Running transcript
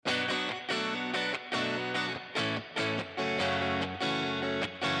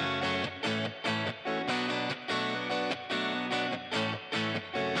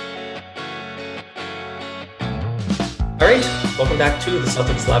All right, welcome back to the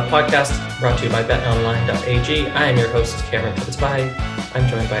Celtics Lab podcast, brought to you by betonline.ag. I am your host, Cameron Tibbs-By. I'm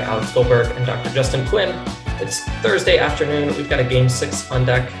joined by Alex Goldberg and Dr. Justin Quinn. It's Thursday afternoon. We've got a Game 6 on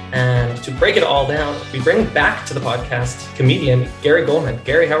deck. And to break it all down, we bring back to the podcast comedian Gary Gulman.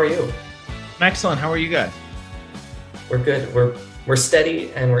 Gary, how are you? I'm excellent. How are you guys? We're good. We're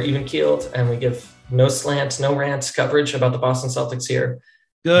steady and we're even-keeled, and we give no slant, no rant coverage about the Boston Celtics here.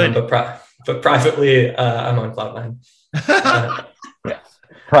 Good. But privately, I'm on cloud nine.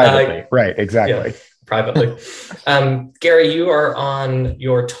 Privately, right, exactly. Yeah, privately. Gary, you are on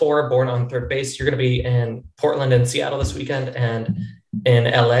your tour, Born on Third Base. You're going to be in Portland and Seattle this weekend and in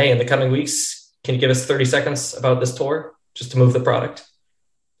LA in the coming weeks. Can you give us 30 seconds about this tour, just to move the product?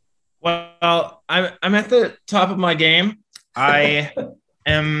 Well, I'm at the top of my game. If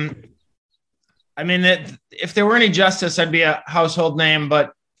there were any justice, I'd be a household name,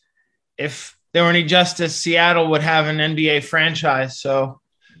 but if there were any justice, Seattle would have an NBA franchise. So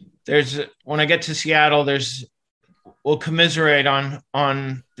when I get to Seattle, we'll commiserate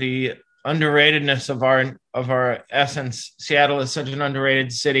on the underratedness of our essence. Seattle is such an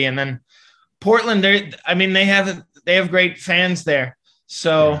underrated city. And then Portland, they have great fans there.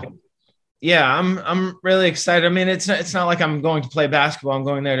 So yeah, I'm really excited. I mean, it's not like I'm going to play basketball. I'm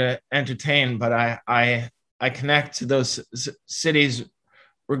going there to entertain, but I connect to those cities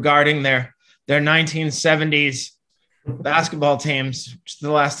regarding their 1970s basketball teams, which is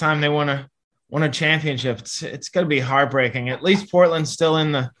the last time they won a championship. It's going to be heartbreaking. At least Portland's still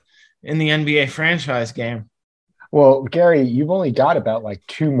in the NBA franchise game. Well, Gary, you've only got about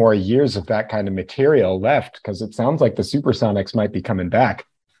 2 more years of that kind of material left, because it sounds like the Supersonics might be coming back.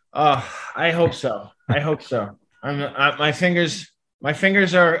 Oh, I hope so. My fingers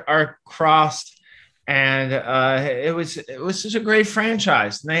are crossed. And it was such a great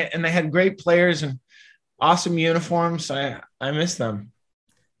franchise, and they had great players and awesome uniforms. I miss them.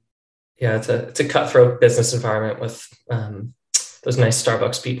 Yeah, it's a cutthroat business environment with those nice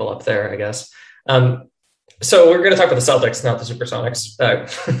Starbucks people up there, I guess. So we're going to talk about the Celtics, not the Supersonics.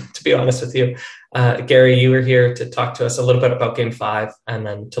 To be honest with you, Gary, you were here to talk to us a little bit about Game 5 and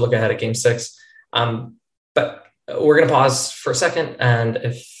then to look ahead at Game 6. But we're going to pause for a second, and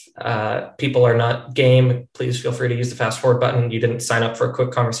if people are not game, please feel free to use the fast forward button. You didn't sign up for a quick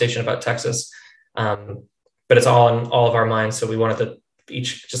conversation about Texas, but it's all on all of our minds. So we wanted to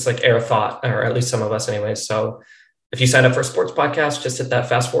each just air a thought, or at least some of us anyways. So if you signed up for a sports podcast, just hit that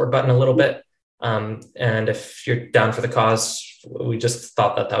fast forward button a little bit. And if you're down for the cause, we just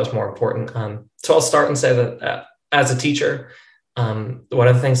thought that was more important. So I'll start and say that as a teacher, one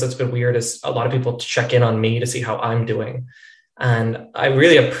of the things that's been weird is a lot of people check in on me to see how I'm doing. And I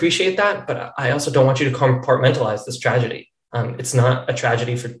really appreciate that, but I also don't want you to compartmentalize this tragedy. It's not a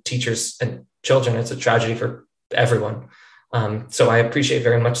tragedy for teachers and children. It's a tragedy for everyone. So I appreciate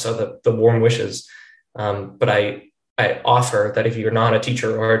very much so the warm wishes. But I offer that if you're not a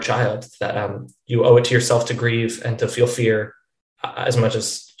teacher or a child, that you owe it to yourself to grieve and to feel fear as much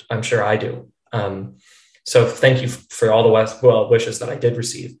as I'm sure I do. So thank you for all the well wishes that I did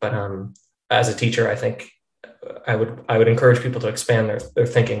receive. But as a teacher, I think I would encourage people to expand their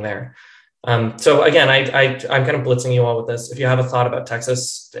thinking there. So again, I'm kind of blitzing you all with this. If you have a thought about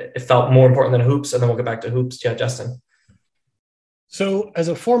Texas, it felt more important than hoops, and then we'll get back to hoops. Yeah, Justin. So as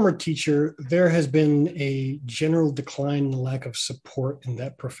a former teacher, there has been a general decline in the lack of support in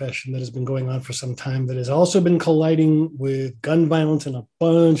that profession that has been going on for some time, that has also been colliding with gun violence and a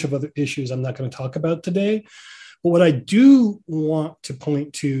bunch of other issues I'm not going to talk about today. But what I do want to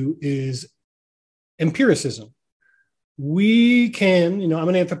point to is empiricism. We can, I'm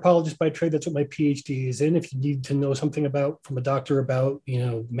an anthropologist by trade. That's what my PhD is in. If you need to know something from a doctor about,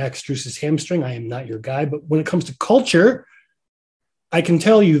 Max Strus's hamstring, I am not your guy. But when it comes to culture, I can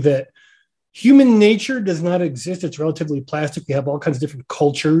tell you that human nature does not exist. It's relatively plastic. We have all kinds of different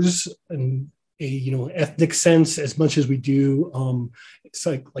cultures and ethnic sense as much as we do. It's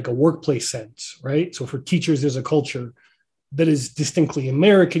like a workplace sense, right? So for teachers, there's a culture that is distinctly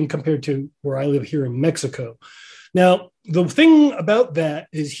American compared to where I live here in Mexico. Now, the thing about that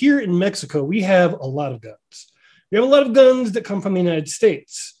is here in Mexico, we have a lot of guns. We have a lot of guns that come from the United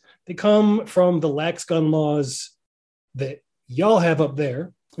States. They come from the lax gun laws that y'all have up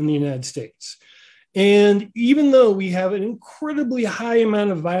there in the United States. And even though we have an incredibly high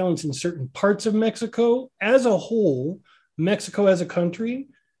amount of violence in certain parts of Mexico, as a whole, Mexico as a country,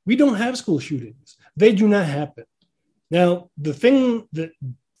 we don't have school shootings. They do not happen. Now, the thing that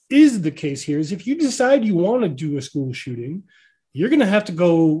is the case here is if you decide you want to do a school shooting, you're going to have to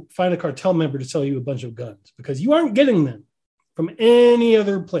go find a cartel member to sell you a bunch of guns because you aren't getting them from any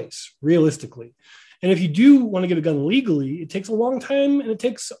other place, realistically. And if you do want to get a gun legally, it takes a long time and it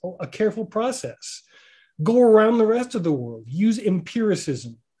takes a careful process. Go around the rest of the world, use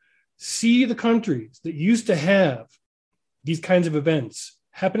empiricism, see the countries that used to have these kinds of events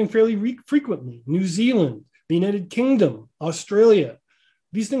happening fairly frequently. New Zealand, the United Kingdom, Australia,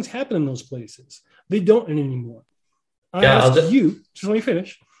 these things happen in those places. They don't anymore. Just let me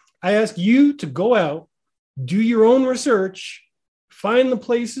finish. I ask you to go out, do your own research, find the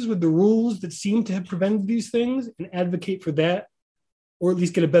places with the rules that seem to have prevented these things and advocate for that, or at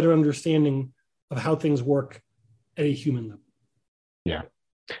least get a better understanding of how things work at a human level. Yeah.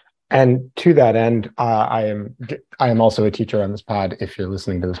 And to that end, I am also a teacher on this pod. If you're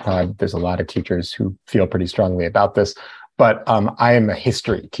listening to this pod, there's a lot of teachers who feel pretty strongly about this, but I am a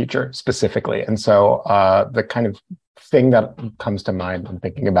history teacher specifically. And so the kind of thing that comes to mind when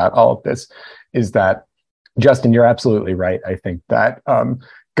thinking about all of this is that, Justin, you're absolutely right. I think that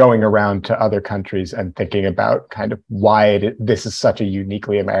going around to other countries and thinking about kind of why this is such a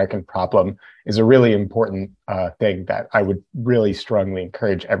uniquely American problem is a really important thing that I would really strongly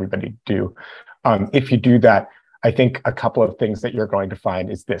encourage everybody to do. If you do that, I think a couple of things that you're going to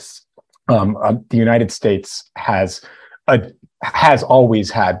find is this. The United States has always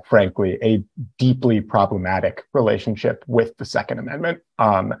had, frankly, a deeply problematic relationship with the Second Amendment.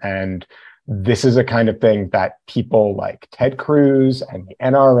 And this is a kind of thing that people like Ted Cruz and the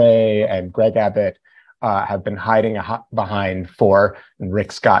NRA and Greg Abbott have been hiding behind for, and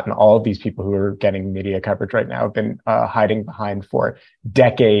Rick Scott and all of these people who are getting media coverage right now have been hiding behind for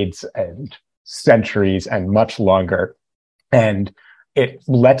decades and centuries and much longer. And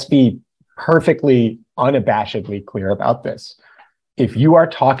let's be perfectly unabashedly clear about this. If you are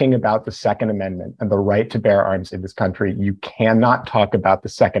talking about the Second Amendment and the right to bear arms in this country, you cannot talk about the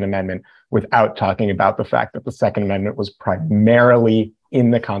Second Amendment without talking about the fact that the Second Amendment was primarily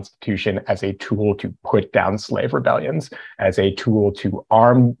in the Constitution as a tool to put down slave rebellions, as a tool to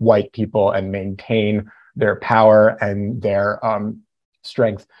arm white people and maintain their power and their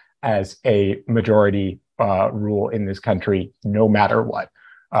strength as a majority rule in this country, no matter what.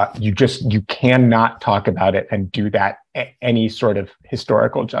 You cannot talk about it and do that any sort of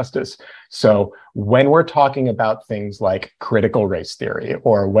historical justice. So when we're talking about things like critical race theory,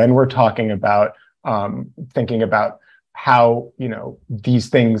 or when we're talking about thinking about how, these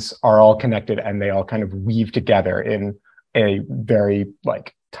things are all connected and they all kind of weave together in a very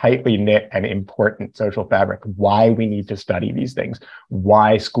tightly knit and important social fabric, why we need to study these things,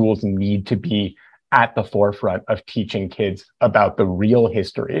 why schools need to be at the forefront of teaching kids about the real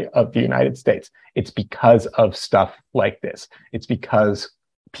history of the United States. It's because of stuff like this. It's because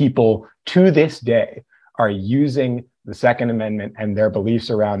people to this day are using the Second Amendment and their beliefs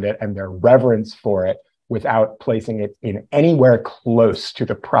around it and their reverence for it without placing it in anywhere close to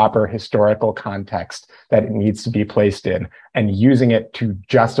the proper historical context that it needs to be placed in, and using it to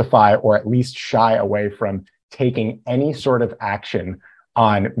justify or at least shy away from taking any sort of action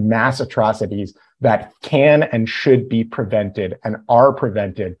on mass atrocities that can and should be prevented and are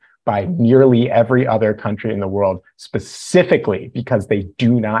prevented by nearly every other country in the world, specifically because they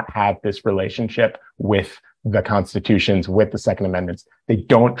do not have this relationship with the constitutions, with the Second Amendments. They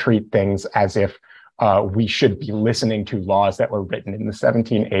don't treat things as if we should be listening to laws that were written in the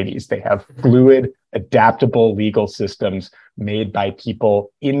 1780s. They have fluid, adaptable legal systems made by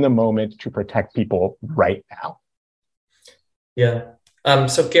people in the moment to protect people right now. Yeah.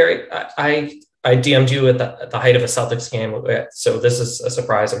 So Gary, I DM'd you at the height of a Celtics game. So this is a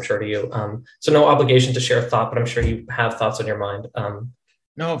surprise, I'm sure, to you. So no obligation to share a thought, but I'm sure you have thoughts on your mind.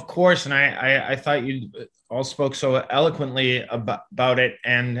 No, of course. And I thought you all spoke so eloquently about it.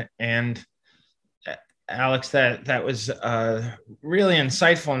 And Alex, that was really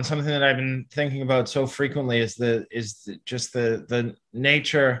insightful, and something that I've been thinking about so frequently is just the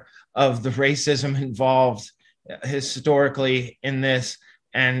nature of the racism involved historically in this,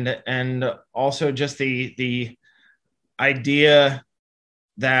 and also just the idea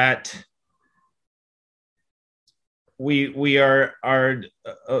that we are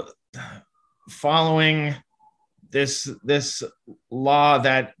following this law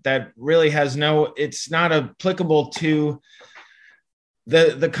that really has it's not applicable to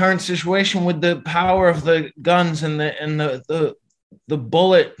the current situation with the power of the guns and the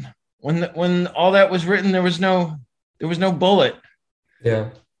bullet. When all that was written, there was no bullet.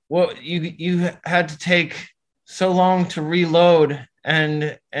 Yeah. Well, you had to take so long to reload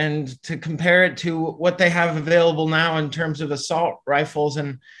and to compare it to what they have available now in terms of assault rifles,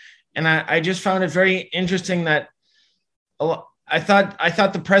 and I just found it very interesting that I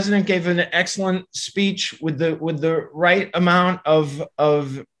thought the president gave an excellent speech with the right amount of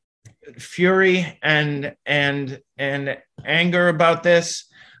fury and anger about this,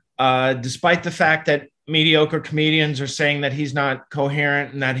 despite the fact that mediocre comedians are saying that he's not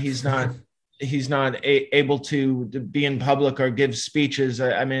coherent and that he's not able to be in public or give speeches.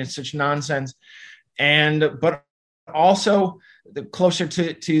 I mean, it's such nonsense. But also closer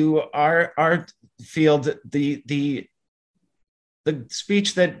to our field, the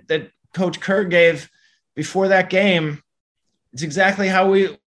speech that Coach Kerr gave before that game, it's exactly how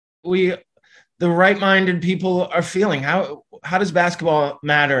we the right-minded people are feeling. How does basketball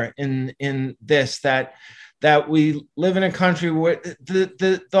matter in this, that we live in a country where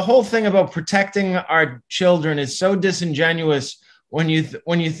the whole thing about protecting our children is so disingenuous when you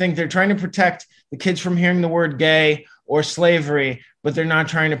think they're trying to protect the kids from hearing the word gay or slavery, but they're not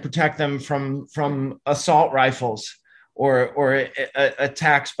trying to protect them from assault rifles or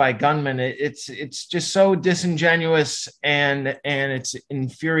attacks by gunmen. It's just so disingenuous and it's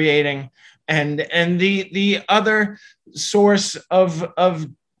infuriating. And the other source of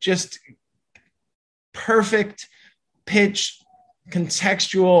just perfect pitch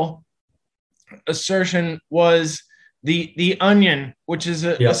contextual assertion was the Onion, which is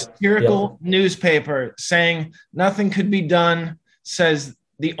a satirical newspaper, saying nothing could be done, says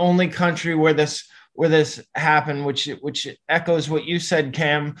the only country where this happened, which echoes what you said,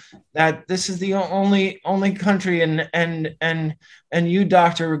 Cam, that this is the only country, and you,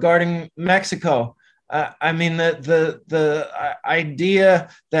 Doctor, regarding Mexico. I mean, the idea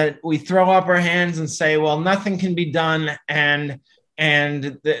that we throw up our hands and say, well, nothing can be done, and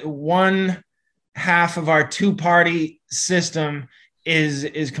the one half of our two-party system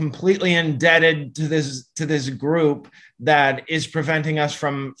is completely indebted to this group that is preventing us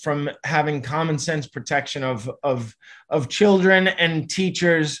from having common sense protection of children and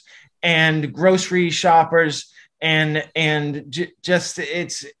teachers and grocery shoppers and just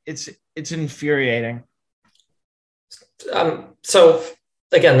it's infuriating. So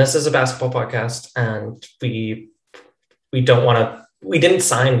again, this is a basketball podcast, and we don't want to. We didn't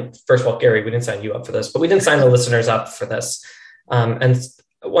sign. First of all, Gary, we didn't sign you up for this, but we didn't sign the listeners up for this. And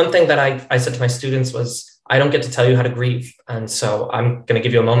one thing that I said to my students was, I don't get to tell you how to grieve, and so I'm going to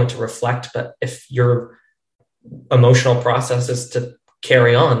give you a moment to reflect. But if your emotional process is to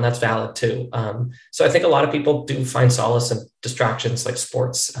carry on, that's valid too. So I think a lot of people do find solace in distractions like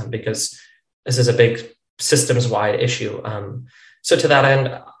sports, because this is a big systems-wide issue. So to that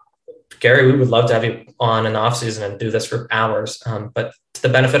end, Gary, we would love to have you on in the off season and do this for hours. But to the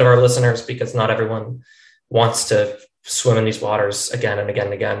benefit of our listeners, because not everyone wants to swim in these waters again and again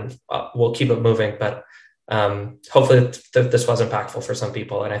and again, we'll keep it moving. But hopefully this was impactful for some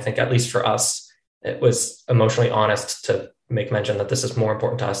people. And I think at least for us, it was emotionally honest to make mention that this is more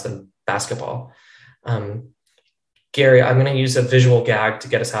important to us than basketball. Gary, I'm going to use a visual gag to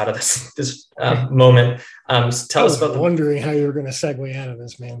get us out of this moment. Tell us about wondering how you were going to segue out of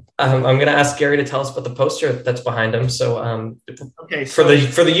this, man. I'm going to ask Gary to tell us about the poster that's behind him. So, for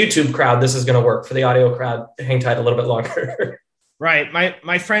the YouTube crowd, this is going to work. For the audio crowd, hang tight a little bit longer. Right.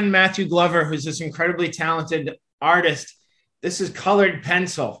 My friend Matthew Glover, who's this incredibly talented artist, this is colored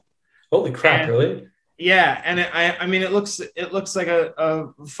pencil. Holy crap! Really? Yeah, and I mean, it looks like a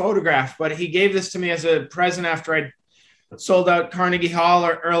photograph, but he gave this to me as a present after I sold out Carnegie Hall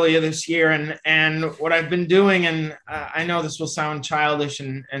earlier this year. And what I've been doing, and I know this will sound childish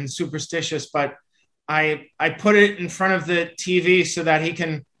and superstitious, but I put it in front of the TV so that he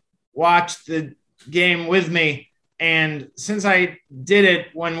can watch the game with me. And since I did it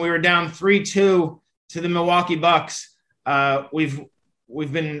when we were down 3-2 to the Milwaukee Bucks,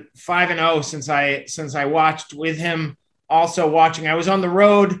 we've been 5-0 since I watched with him. Also watching, I was on the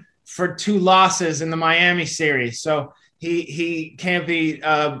road for 2 losses in the Miami series, so he can't be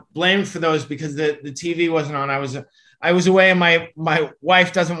blamed for those because the TV wasn't on. I was away, and my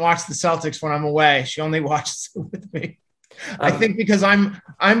wife doesn't watch the Celtics when I'm away. She only watches it with me. I think because I'm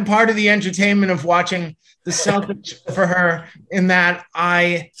part of the entertainment of watching the Celtics for her, in that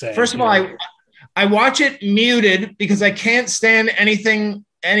I watch it muted because I can't stand anything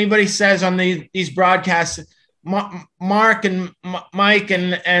anybody says on these broadcasts. Mark and Mike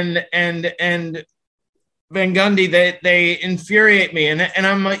and Van Gundy, they infuriate me, and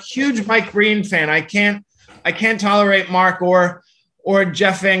I'm a huge Mike Breen fan. I can't tolerate Mark or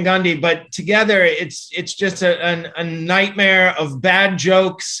Jeff Van Gundy, but together it's just a nightmare of bad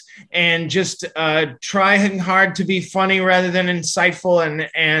jokes and just trying hard to be funny rather than insightful.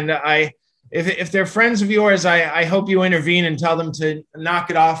 And if they're friends of yours, I hope you intervene and tell them to knock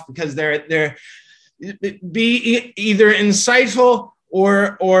it off, because they're be either insightful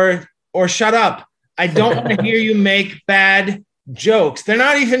or shut up. I don't want to hear you make bad jokes. They're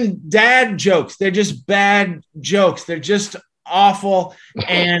not even dad jokes. They're just bad jokes. They're just awful.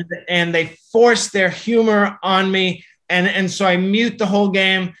 And they force their humor on me. And so I mute the whole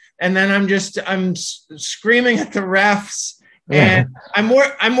game. And then I'm screaming at the refs. And I'm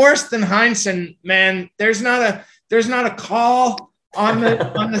worse than Heinsohn, man. There's not a call on the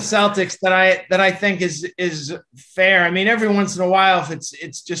Celtics that I think is fair. I mean, every once in a while, if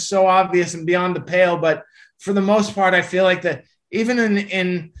it's just so obvious and beyond the pale, but for the most part, I feel like that even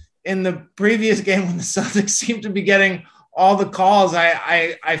in the previous game when the Celtics seemed to be getting all the calls,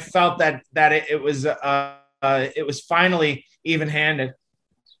 I felt that it was finally even-handed.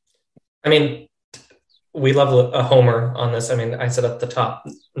 I mean, we love a homer on this. I mean, I said at the top,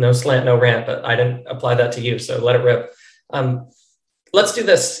 no slant, no rant, but I didn't apply that to you, so let it rip. Let's do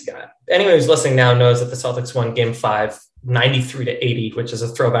this. Anyone who's listening now knows that the Celtics won Game 5, 93-80, which is a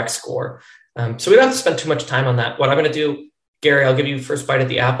throwback score. So we don't have to spend too much time on that. What I'm going to do, Gary, I'll give you first bite at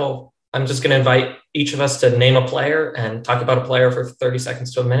the apple. I'm just going to invite each of us to name a player and talk about a player for 30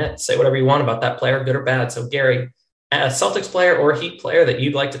 seconds to a minute. Say whatever you want about that player, good or bad. So Gary, a Celtics player or Heat player that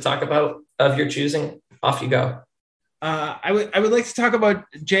you'd like to talk about of your choosing, off you go. I would like to talk about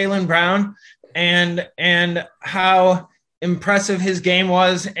Jaylen Brown and how impressive his game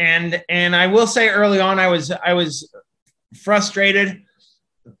was. And I will say early on, I was frustrated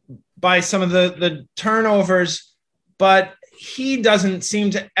by some of the turnovers, but he doesn't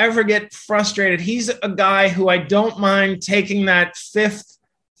seem to ever get frustrated. He's a guy who I don't mind taking that fifth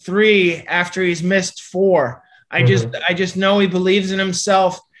three after he's missed four. I just know he believes in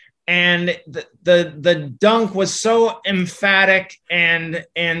himself. And the dunk was so emphatic and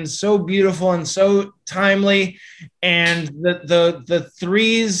so beautiful and so timely. And the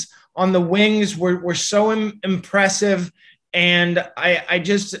threes on the wings were so impressive. And I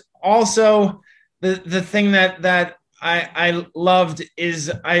just also the thing that I loved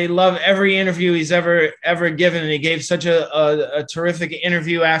is I love every interview he's ever given. And he gave such a terrific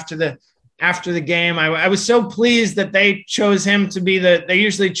interview after the game. I was so pleased that they chose him to be they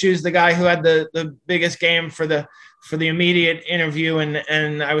usually choose the guy who had the biggest game for the immediate interview.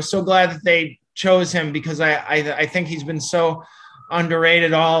 And I was so glad that they chose him because I think he's been so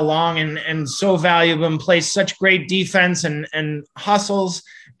underrated all along and so valuable and plays such great defense and hustles.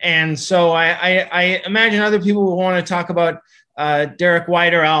 And so I imagine other people will want to talk about Derek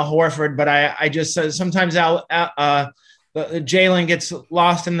White or Al Horford, but I just sometimes Jaylen gets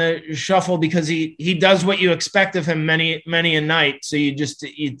lost in the shuffle because he does what you expect of him many a night. So you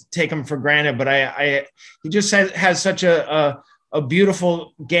take him for granted. But he just has such a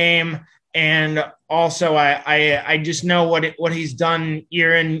beautiful game, and also I just know what he's done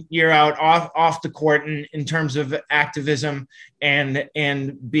year in year out off the court in terms of activism and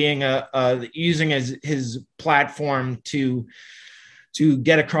being using his platform to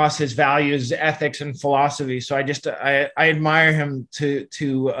get across his values, ethics, and philosophy. So I admire him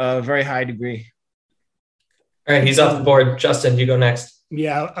to a very high degree. All right, he's off the board. Justin, you go next.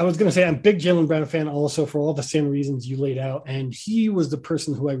 Yeah, I was going to say I'm a big Jaylen Brown fan also for all the same reasons you laid out. And he was the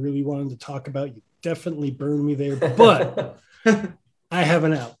person who I really wanted to talk about. You definitely burned me there, but I have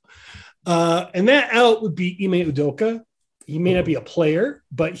an out. And that out would be Ime Udoka. He may not be a player,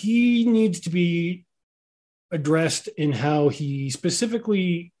 but he needs to be addressed in how he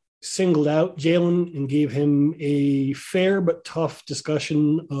specifically singled out Jaylen and gave him a fair but tough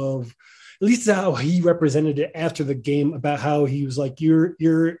discussion of at least how he represented it after the game about how he was like, you're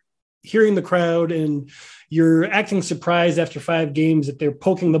hearing the crowd and you're acting surprised after 5 games that they're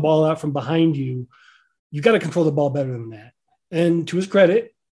poking the ball out from behind you. You got to control the ball better than that. And to his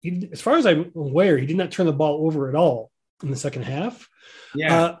credit, as far as I'm aware, he did not turn the ball over at all in the second half.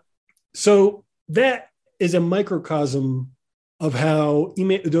 Yeah. So that is a microcosm of how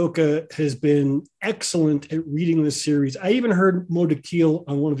Ime Udoka has been excellent at reading this series. I even heard Mo Dakhil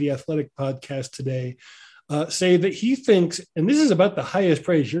on one of the Athletic podcasts today say that he thinks, and this is about the highest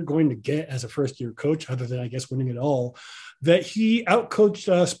praise you're going to get as a first-year coach, other than, I guess, winning it all, that he outcoached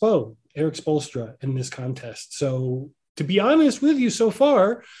Eric Spoelstra in this contest. So to be honest with you so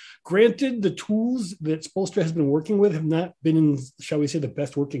far, granted, the tools that Spoelstra has been working with have not been in, shall we say, the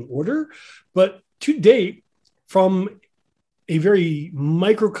best working order, but to date, from a very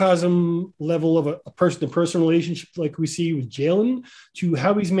microcosm level of a person-to-person relationship like we see with Jaylen to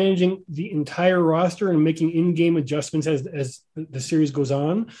how he's managing the entire roster and making in-game adjustments as the series goes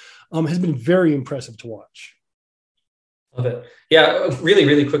on has been very impressive to watch. Love it. Yeah, really,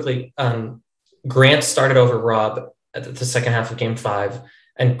 really quickly. Grant started over Rob at the second half of Game 5,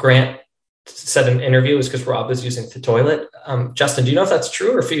 and Grant said in an interview it was because Rob was using the toilet. Justin, do you know if that's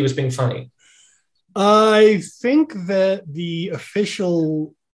true or if he was being funny? I think that the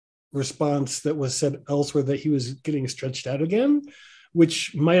official response that was said elsewhere that he was getting stretched out again,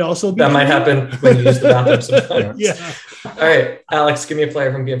 which might also be that might true. happen when you use the bathroom sometimes. Yeah. All right, Alex, give me a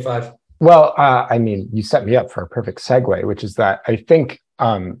player from Game 5. Well, I mean, you set me up for a perfect segue, which is that I think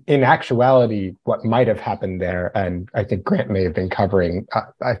in actuality, what might have happened there, and I think Grant may have been covering,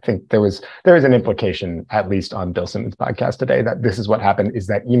 I think there was an implication, at least on Bill Simmons' podcast today, that this is what happened, is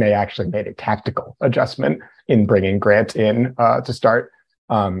that Ime actually made a tactical adjustment in bringing Grant in to start,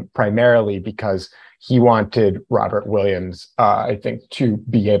 primarily because he wanted Robert Williams, I think, to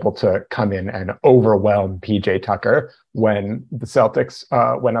be able to come in and overwhelm PJ Tucker when the Celtics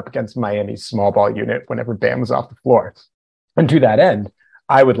went up against Miami's small ball unit whenever Bam was off the floor. And to that end,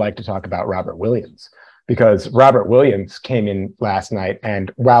 I would like to talk about Robert Williams, because Robert Williams came in last night,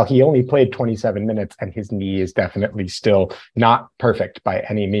 and while he only played 27 minutes and his knee is definitely still not perfect by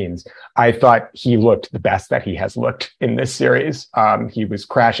any means, I thought he looked the best that he has looked in this series. He was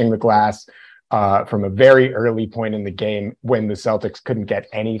crashing the glass from a very early point in the game when the Celtics couldn't get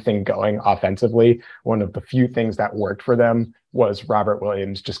anything going offensively. One of the few things that worked for them was Robert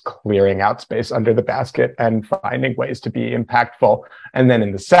Williams just clearing out space under the basket and finding ways to be impactful. And then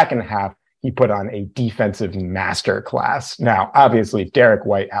in the second half, he put on a defensive master class. Now, obviously, Derek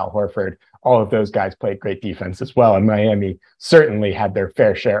White, Al Horford, all of those guys played great defense as well. And Miami certainly had their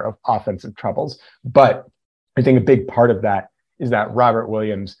fair share of offensive troubles. But I think a big part of that is that Robert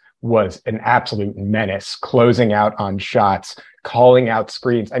Williams was an absolute menace, closing out on shots, calling out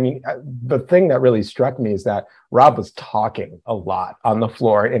screens. I mean, the thing that really struck me is that Rob was talking a lot on the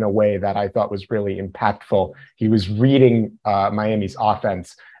floor in a way that I thought was really impactful. He was reading Miami's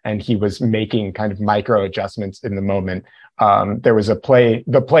offense, and he was making kind of micro adjustments in the moment. There was the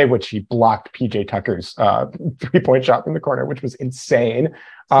play which he blocked PJ Tucker's 3-point shot from the corner, which was insane.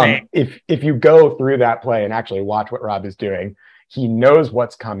 If you go through that play and actually watch what Rob is doing, he knows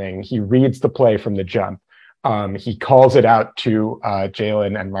what's coming. He reads the play from the jump. He calls it out to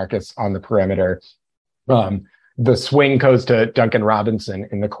Jalen and Marcus on the perimeter. The swing goes to Duncan Robinson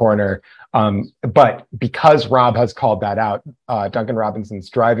in the corner. But because Rob has called that out, Duncan Robinson's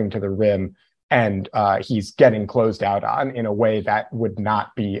driving to the rim, and he's getting closed out on in a way that would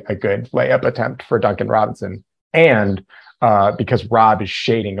not be a good layup attempt for Duncan Robinson. And because Rob is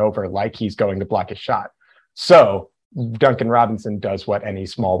shading over like he's going to block his shot. So Duncan Robinson does what any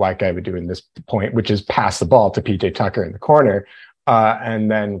small white guy would do in this point, which is pass the ball to PJ Tucker in the corner.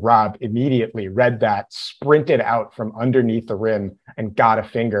 And then Rob immediately read that, sprinted out from underneath the rim, and got a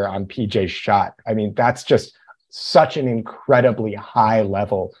finger on PJ's shot. I mean, that's just such an incredibly high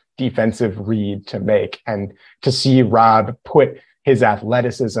level defensive read to make. And to see Rob put his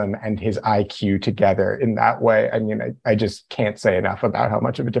athleticism and his IQ together in that way, I mean, I just can't say enough about how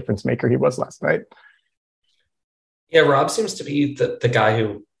much of a difference maker he was last night. Yeah, Rob seems to be the guy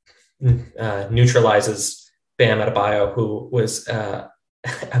who neutralizes Bam Adebayo, who was a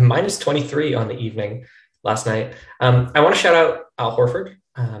minus 23 on the evening last night. I want to shout out Al Horford.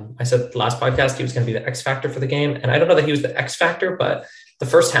 I said last podcast he was going to be the X factor for the game, and I don't know that he was the X factor, but the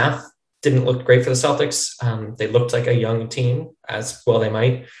first half didn't look great for the Celtics. They looked like a young team, as well they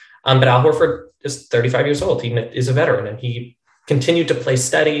might. But Al Horford is 35 years old. He is a veteran, and he continued to play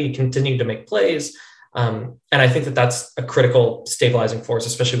steady. He continued to make plays. And I think that that's a critical stabilizing force,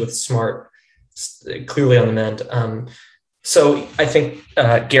 especially with Smart clearly on the mend. So I think,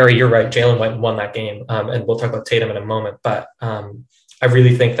 Gary, you're right. Jalen White won that game. And we'll talk about Tatum in a moment. But I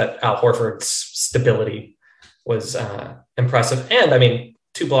really think that Al Horford's stability was impressive. And I mean,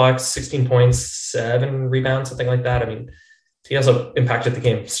 2 blocks, 16 points, 7 rebounds, something like that. I mean, he also impacted the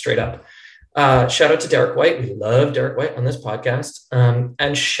game straight up. Shout out to Derek White. We love Derek White on this podcast.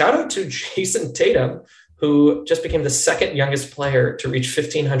 And shout out to Jason Tatum, who just became the second youngest player to reach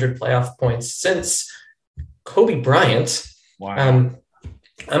 1,500 playoff points since Kobe Bryant. Wow. I'm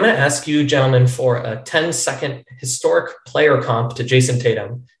going to ask you, gentlemen, for a 10-second historic player comp to Jason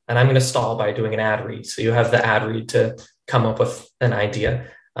Tatum. And I'm going to stall by doing an ad read. So you have the ad read to come up with an idea.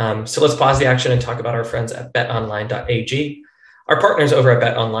 So let's pause the action and talk about our friends at betonline.ag. Our partners over at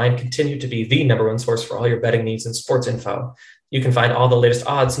BetOnline continue to be the #1 source for all your betting needs and sports info. You can find all the latest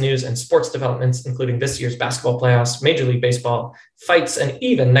odds, news, and sports developments, including this year's basketball playoffs, Major League Baseball, fights, and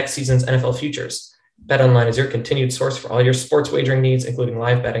even next season's NFL futures. BetOnline is your continued source for all your sports wagering needs, including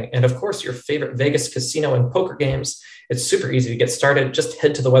live betting, and of course, your favorite Vegas casino and poker games. It's super easy to get started. Just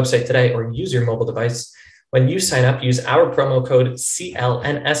head to the website today or use your mobile device. When you sign up, use our promo code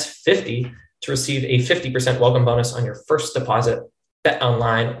CLNS50 to receive a 50% welcome bonus on your first deposit.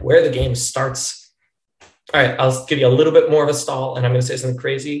 BetOnline, where the game starts. All right, I'll give you a little bit more of a stall, and I'm going to say something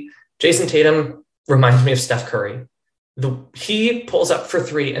crazy. Jason Tatum reminds me of Steph Curry. He pulls up for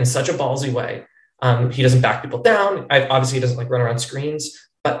three in such a ballsy way. He doesn't back people down. Obviously, he doesn't like run around screens,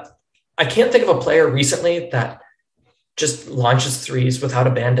 but I can't think of a player recently that just launches threes without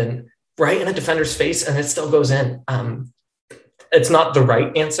abandon right in a defender's face and it still goes in. It's not the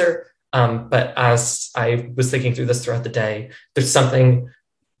right answer, but as I was thinking through this throughout the day, there's something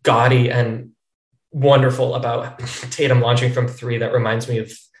gaudy and wonderful about Tatum launching from three that reminds me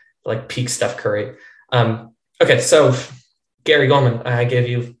of like peak Steph Curry. Okay, so Gary Gulman, I gave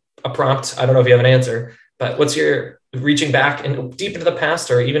you a prompt. I don't know if you have an answer, but what's your reaching back and deep into the past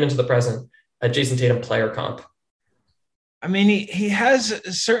or even into the present, a Jason Tatum player comp? I mean, he has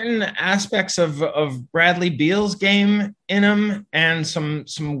certain aspects of Bradley Beal's game in him and some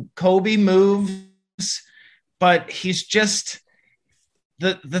Kobe moves, but he's just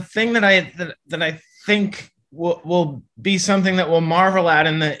the thing that I think will be something that we'll marvel at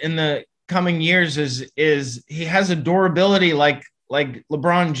in the coming years is he has a durability like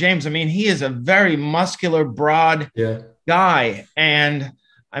LeBron James. I mean, he is a very muscular, broad guy, and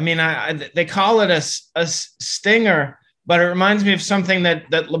I mean, they call it a stinger. But it reminds me of something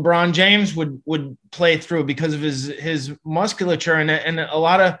that LeBron James would play through because of his musculature and a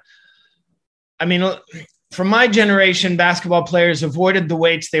lot of, I mean, from my generation, basketball players avoided the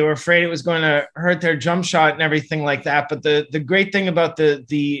weights. They were afraid it was going to hurt their jump shot and everything like that. But the great thing about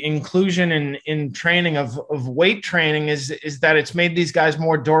the inclusion in training of weight training is that it's made these guys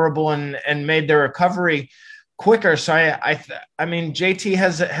more durable and made their recovery quicker. So I mean, JT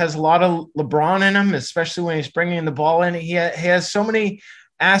has a lot of LeBron in him, especially when he's bringing the ball in. He has so many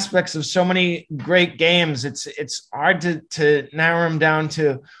aspects of so many great games. It's hard to narrow him down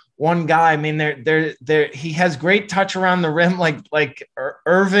to one guy. I mean, he has great touch around the rim, like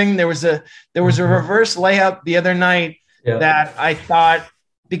Irving. There was a reverse layup the other night that I thought,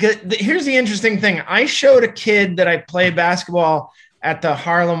 because here's the interesting thing. I showed a kid that I played basketball at the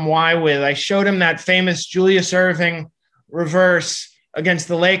Harlem Y with. I showed him that famous Julius Irving reverse against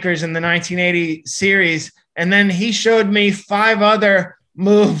the Lakers in the 1980 series. And then he showed me 5 other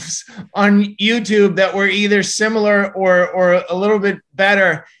moves on YouTube that were either similar or a little bit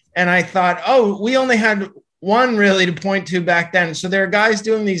better. And I thought, oh, we only had one really to point to back then. So there are guys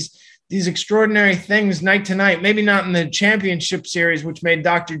doing these extraordinary things night to night, maybe not in the championship series, which made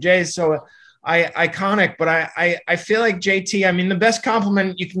Dr. J so iconic, but I feel like JT, I mean, the best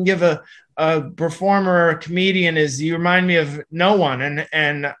compliment you can give a performer or a comedian is you remind me of no one.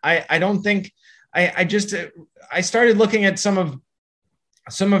 And I don't think I started looking at some of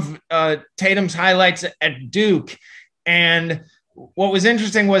Tatum's highlights at Duke. And what was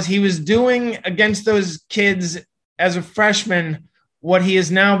interesting was he was doing against those kids as a freshman what he has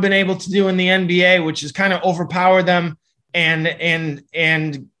now been able to do in the NBA, which is kind of overpower them and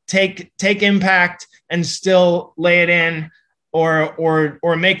take impact and still lay it in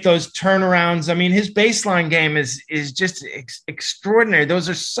or make those turnarounds. I mean, his baseline game is just extraordinary. Those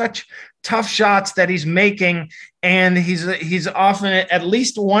are such tough shots that he's making, and he's often at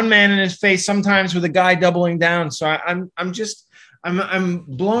least one man in his face, sometimes with a guy doubling down. So I'm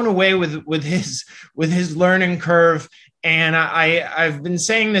blown away with his learning curve. And I've been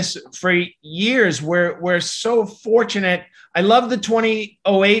saying this for years. We're so fortunate. I love the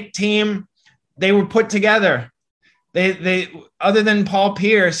 2008 team. They were put together. They other than Paul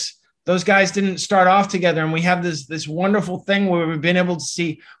Pierce, those guys didn't start off together. And we have this wonderful thing where we've been able to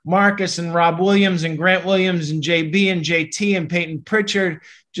see Marcus and Rob Williams and Grant Williams and JB and JT and Peyton Pritchard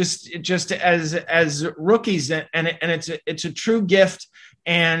just as rookies. And it's a true gift.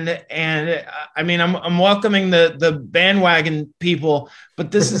 And I mean, I'm welcoming the bandwagon people,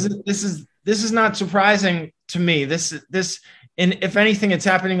 but this is not surprising to me. And if anything, it's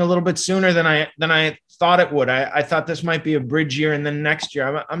happening a little bit sooner than I thought it would. I thought this might be a bridge year, and then next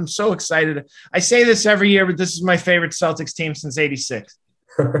year. I'm so excited. I say this every year, but this is my favorite Celtics team since '86.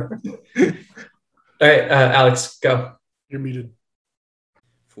 All right, Alex, go. You're muted.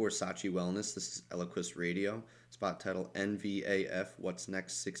 For Saatchi Wellness, this is Eloquist Radio. Spot title NVAF What's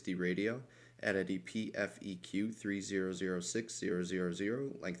Next 60 Radio. Entity PFEQ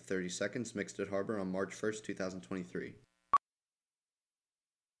 3006000, length 30 seconds, mixed at Harbor on March 1st, 2023.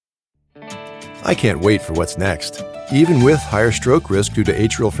 I can't wait for what's next, even with higher stroke risk due to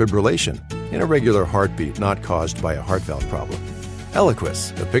atrial fibrillation, an irregular heartbeat not caused by a heart valve problem.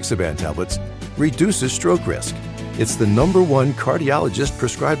 Eliquis, apixaban tablets, reduces stroke risk. It's the #1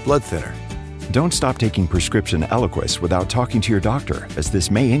 cardiologist-prescribed blood thinner. Don't stop taking prescription Eliquis without talking to your doctor, as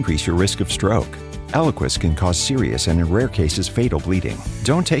this may increase your risk of stroke. Eliquis can cause serious and, in rare cases, fatal bleeding.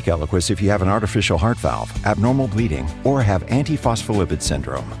 Don't take Eliquis if you have an artificial heart valve, abnormal bleeding, or have antiphospholipid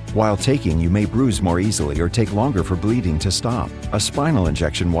syndrome. While taking, you may bruise more easily or take longer for bleeding to stop. A spinal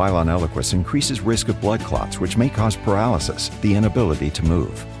injection while on Eliquis increases risk of blood clots, which may cause paralysis, the inability to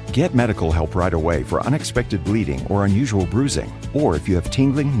move. Get medical help right away for unexpected bleeding or unusual bruising, or if you have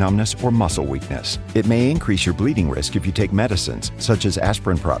tingling, numbness, or muscle weakness. It may increase your bleeding risk if you take medicines such as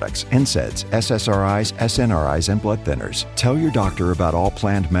aspirin products, NSAIDs, SSRIs, SNRIs, and blood thinners. Tell your doctor about all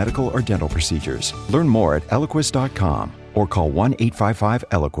planned medical or dental procedures. Learn more at Eliquis.com or call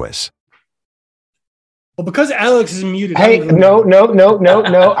 1-855-ELIQUIS. Well, because Alex is muted. Hey, no,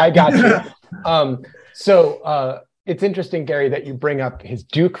 I got you. It's interesting, Gary, that you bring up his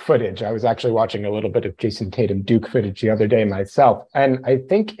Duke footage. I was actually watching a little bit of Jason Tatum Duke footage the other day myself. And I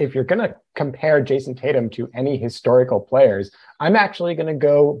think if you're going to compare Jason Tatum to any historical players, I'm actually going to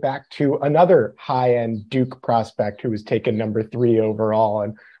go back to another high-end Duke prospect who was taken number 3 overall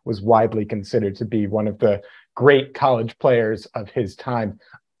and was widely considered to be one of the great college players of his time.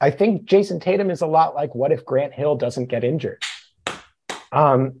 I think Jason Tatum is a lot like what if Grant Hill doesn't get injured?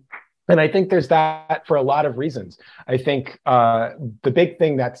 And I think there's that for a lot of reasons. I think the big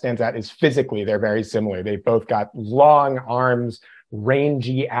thing that stands out is physically, they're very similar. They both got long arms,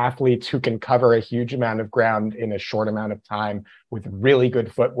 rangy athletes who can cover a huge amount of ground in a short amount of time with really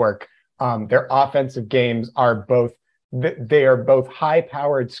good footwork. Their offensive games are both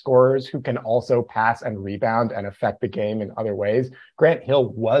high-powered scorers who can also pass and rebound and affect the game in other ways. Grant Hill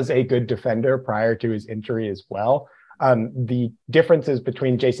was a good defender prior to his injury as well. The differences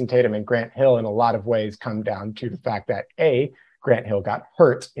between Jason Tatum and Grant Hill in a lot of ways come down to the fact that A, Grant Hill got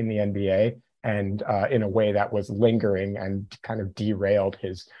hurt in the NBA and in a way that was lingering and kind of derailed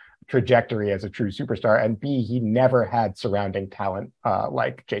his trajectory as a true superstar. And B, he never had surrounding talent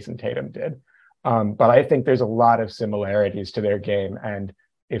like Jason Tatum did. But I think there's a lot of similarities to their game. And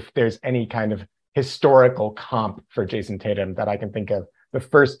if there's any kind of historical comp for Jason Tatum that I can think of, the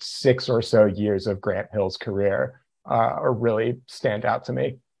first 6 or so years of Grant Hill's career really stand out to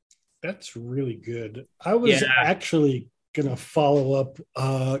me. That's really good. I was actually going to follow up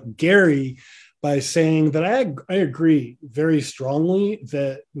Gary by saying that I agree very strongly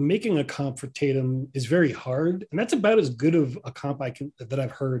that making a comp for Tatum is very hard. And that's about as good of a comp that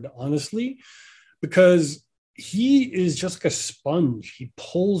I've heard, honestly, because he is just like a sponge. He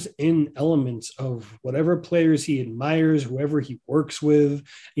pulls in elements of whatever players he admires, whoever he works with, and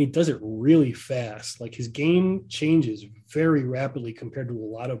he does it really fast. Like his game changes very rapidly compared to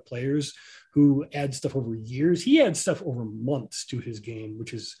a lot of players who add stuff over years. He adds stuff over months to his game,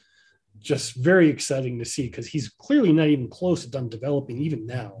 which is just very exciting to see because he's clearly not even close to done developing even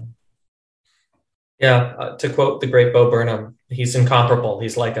now. Yeah, to quote the great Bo Burnham, he's incomparable.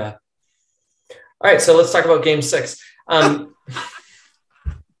 He's like a... All right, so let's talk about Game 6. And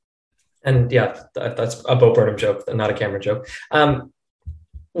yeah, that's a Bo Burnham joke, not a Cameron joke.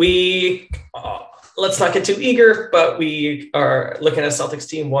 Let's not get too eager, but we are looking at a Celtics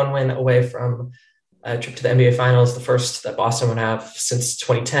team 1 win away from a trip to the NBA Finals, the first that Boston would have since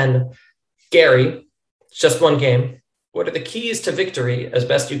 2010. Gary, just 1 game. What are the keys to victory, as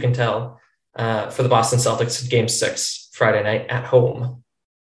best you can tell, for the Boston Celtics in Game 6 Friday night at home?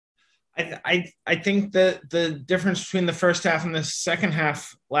 I think the difference between the first half and the second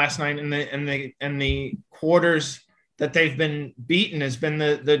half last night and the quarters that they've been beaten has been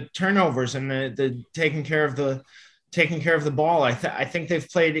the turnovers and the taking care of the ball. I think they've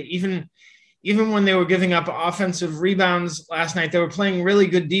played even when they were giving up offensive rebounds last night, they were playing really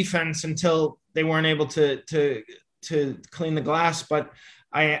good defense until they weren't able to clean the glass. But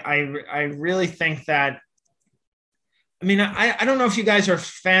I really think that. I mean, I don't know if you guys are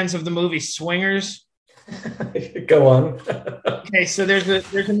fans of the movie Swingers. Go on. Okay, so there's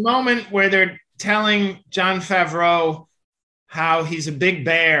a moment where they're telling Jon Favreau how he's a big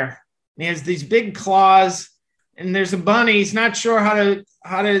bear. And he has these big claws, and there's a bunny. He's not sure how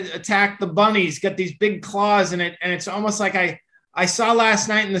to attack the bunny. He's got these big claws in it, and it's almost like I saw last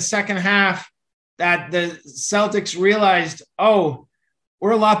night in the second half that the Celtics realized, oh,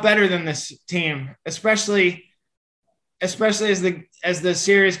 we're a lot better than this team, especially as the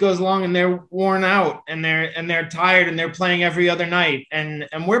series goes along and they're worn out and they're tired and they're playing every other night and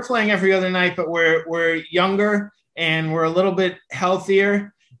we're playing every other night, but we're younger and we're a little bit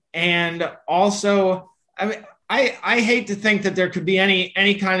healthier. And also, I mean, I hate to think that there could be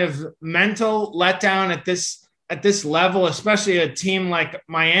any kind of mental letdown at this level, especially a team like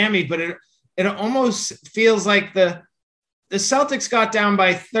Miami, but it almost feels like the Celtics got down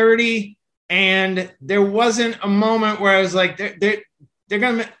by 30 and there wasn't a moment where I was like,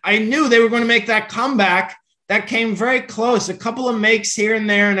 I knew they were going to make that comeback. That came very close. A couple of makes here and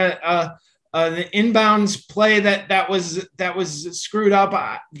there, and the inbounds play that was screwed up.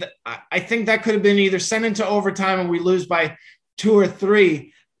 I think that could have been either sent into overtime and we lose by 2 or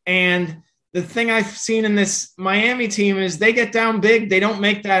 3. And the thing I've seen in this Miami team is they get down big. They don't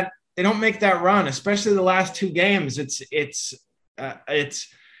make that run, especially the last 2 games. It's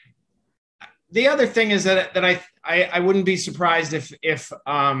the other thing is that I wouldn't be surprised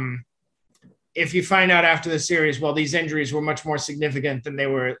if you find out after the series, well, these injuries were much more significant than they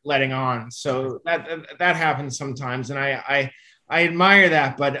were letting on. So that happens sometimes, and I admire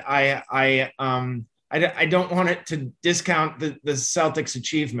that, but I don't want it to discount the Celtics'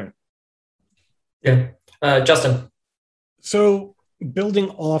 achievement. Yeah, Justin. So building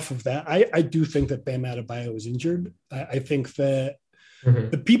off of that, I do think that Bam Adebayo is injured. I think that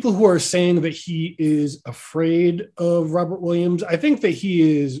the people who are saying that he is afraid of Robert Williams, I think that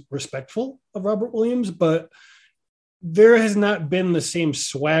he is respectful of Robert Williams, but there has not been the same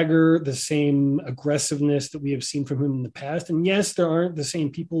swagger, the same aggressiveness that we have seen from him in the past. And yes, there aren't the same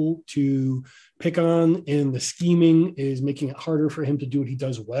people to pick on, and the scheming is making it harder for him to do what he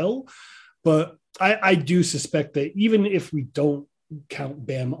does well. But I do suspect that even if we don't count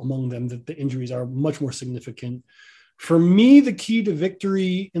Bam among them, that the injuries are much more significant. For me, the key to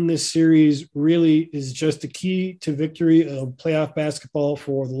victory in this series really is just the key to victory of playoff basketball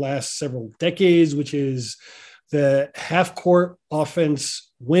for the last several decades, which is the half-court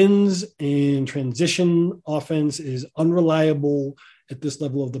offense wins and transition offense is unreliable at this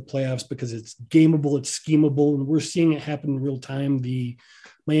level of the playoffs because it's gameable, it's schemable, and we're seeing it happen in real time. The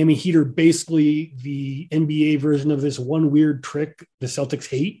Miami Heat are basically the NBA version of this one weird trick the Celtics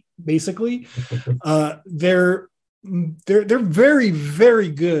hate, basically. They're very, very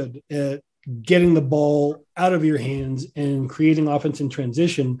good at getting the ball out of your hands and creating offense in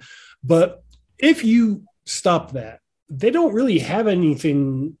transition. But if you stop that, they don't really have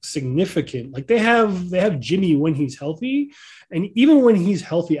anything significant. Like they have Jimmy when he's healthy. And even when he's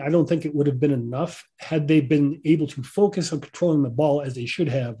healthy, I don't think it would have been enough had they been able to focus on controlling the ball as they should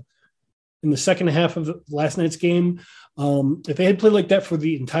have in the second half of last night's game. If they had played like that for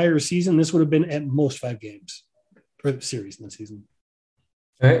the entire season, this would have been at most 5 games for the series in the season.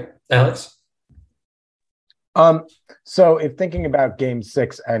 All right, Alex. So if thinking about game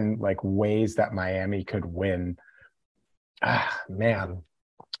 6 and like ways that Miami could win, man,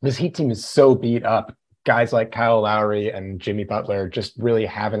 this Heat team is so beat up. Guys like Kyle Lowry and Jimmy Butler just really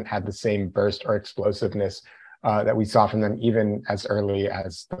haven't had the same burst or explosiveness that we saw from them even as early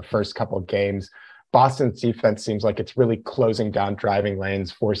as the first couple of games. Boston's defense seems like it's really closing down driving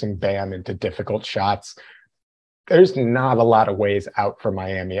lanes, forcing Bam into difficult shots. There's not a lot of ways out for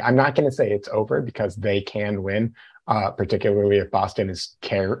Miami. I'm not going to say it's over because they can win, particularly if Boston is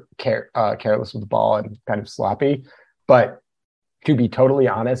careless with the ball and kind of sloppy. But to be totally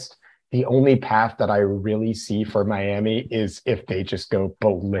honest, the only path that I really see for Miami is if they just go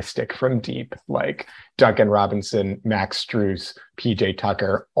ballistic from deep, like Duncan Robinson, Max Strus, PJ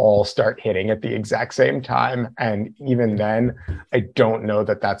Tucker all start hitting at the exact same time. And even then, I don't know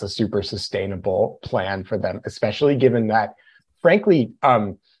that that's a super sustainable plan for them, especially given that, frankly,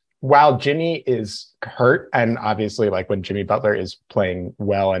 while Jimmy is hurt, and obviously like when Jimmy Butler is playing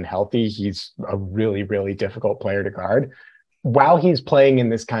well and healthy, he's a really, really difficult player to guard. While he's playing in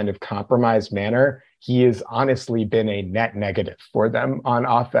this kind of compromised manner, he has honestly been a net negative for them on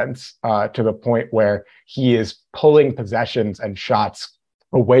offense to the point where he is pulling possessions and shots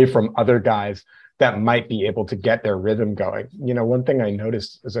away from other guys that might be able to get their rhythm going. You know, one thing I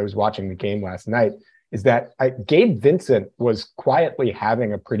noticed as I was watching the game last night is that Gabe Vincent was quietly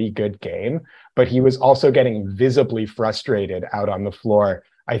having a pretty good game, but he was also getting visibly frustrated out on the floor,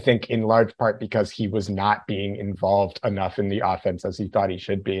 I think in large part because he was not being involved enough in the offense as he thought he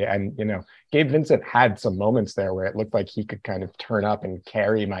should be. And, you know, Gabe Vincent had some moments there where it looked like he could kind of turn up and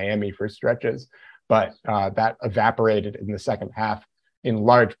carry Miami for stretches, but that evaporated in the second half in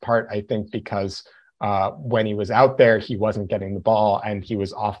large part, I think, because when he was out there, he wasn't getting the ball and he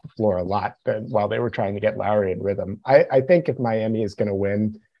was off the floor a lot while they were trying to get Lowry in rhythm. I think if Miami is going to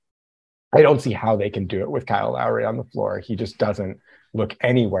win, I don't see how they can do it with Kyle Lowry on the floor. He just doesn't look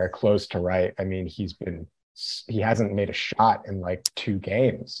anywhere close to right. I mean, he hasn't made a shot in like 2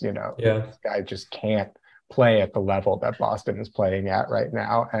 games, you know. Yeah. This guy just can't play at the level that Boston is playing at right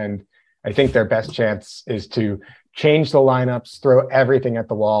now. And I think their best chance is to change the lineups, throw everything at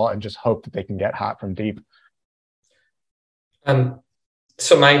the wall, and just hope that they can get hot from deep.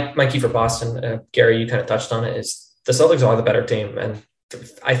 So my key for Boston, Gary, you kind of touched on it, is the Celtics are the better team, and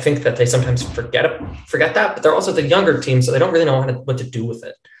I think that they sometimes forget that, but they're also the younger team, so they don't really know what to do with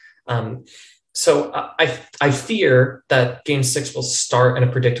it. So I fear that Game 6 will start in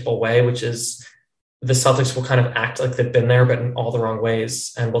a predictable way, which is the Celtics will kind of act like they've been there, but in all the wrong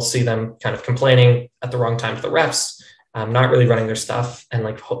ways, and we'll see them kind of complaining at the wrong time to the refs, not really running their stuff, and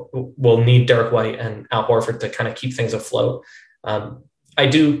like we'll need Derek White and Al Horford to kind of keep things afloat. I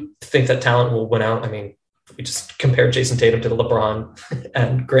do think that talent will win out. I mean, we just compared Jason Tatum to LeBron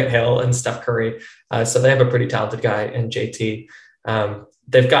and Grant Hill and Steph Curry. So they have a pretty talented guy in JT.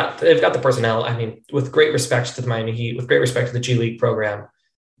 They've got the personnel. I mean, with great respect to the Miami Heat, with great respect to the G League program,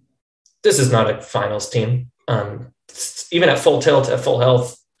 this is not a finals team. Even at full tilt, at full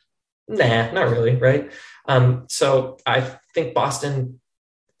health, nah, not really, right? So I think Boston,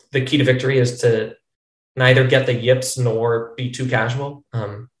 the key to victory is to neither get the yips nor be too casual.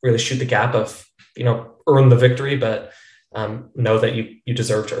 Really shoot the gap of, earn the victory, but know that you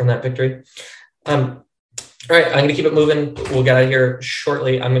deserve to earn that victory. All right, I'm going to keep it moving. We'll get out of here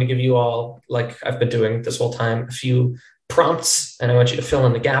shortly. I'm going to give you all, like I've been doing this whole time, a few prompts, and I want you to fill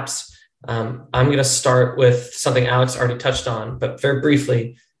in the gaps. I'm going to start with something Alex already touched on, but very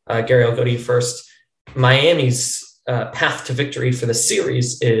briefly, Gary, I'll go to you first. Miami's path to victory for the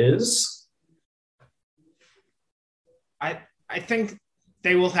series is? I think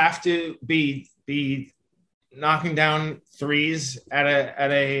they will have to be knocking down threes at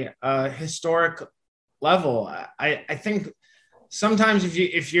a historic level. I think sometimes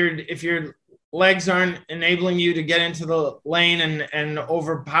if your legs aren't enabling you to get into the lane and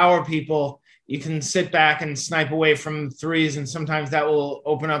overpower people, you can sit back and snipe away from threes, and sometimes that will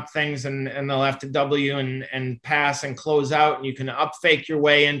open up things and they'll have to double you and pass and close out, and you can up fake your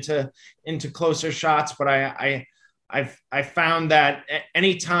way into closer shots. But I found that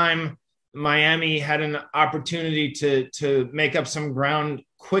anytime Miami had an opportunity to make up some ground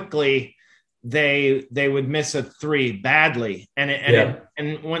quickly, they would miss a three badly,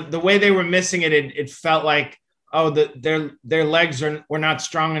 and when the way they were missing it, it felt like their legs were not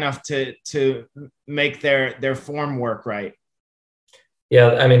strong enough to make their form work right.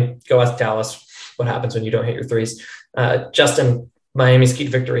 Yeah, I mean, go ask Dallas what happens when you don't hit your threes. Justin, Miami's key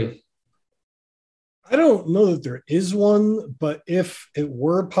to victory. I don't know that there is one, but if it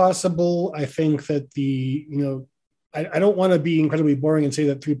were possible, I think that I don't want to be incredibly boring and say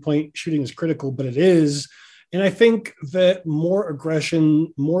that 3-point shooting is critical, but it is. And I think that more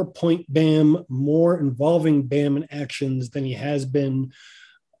aggression, more point Bam, more involving Bam in actions than he has been,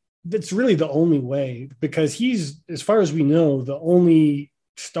 that's really the only way, because he's, as far as we know, the only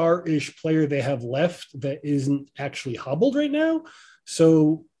star-ish player they have left that isn't actually hobbled right now.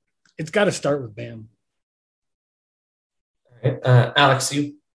 So it's got to start with Bam. All right. Alex,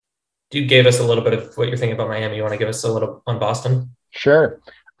 you gave us a little bit of what you're thinking about Miami. You want to give us a little on Boston? Sure.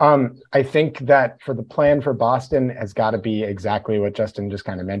 I think that for the plan for Boston has got to be exactly what Justin just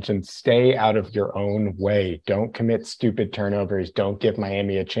kind of mentioned. Stay out of your own way. Don't commit stupid turnovers. Don't give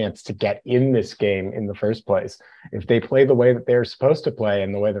Miami a chance to get in this game in the first place. If they play the way that they're supposed to play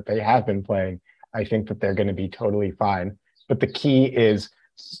and the way that they have been playing, I think that they're going to be totally fine. But the key is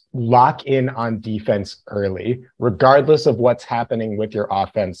lock in on defense early. Regardless of what's happening with your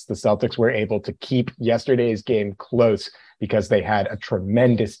offense, the Celtics were able to keep yesterday's game close because they had a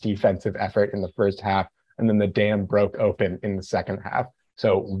tremendous defensive effort in the first half, and then the dam broke open in the second half.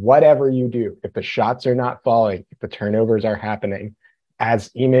 So whatever you do, if the shots are not falling, if the turnovers are happening, as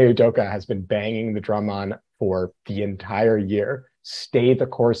Ime Udoka has been banging the drum on for the entire year, stay the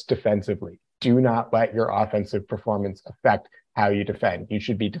course defensively. Do not let your offensive performance affect how you defend. You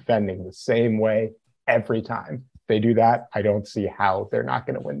should be defending the same way every time. If they do that, I don't see how they're not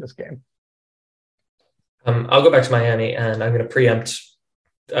going to win this game. I'll go back to Miami, and I'm going to preempt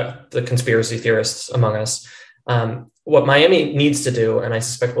the conspiracy theorists among us. What Miami needs to do, and I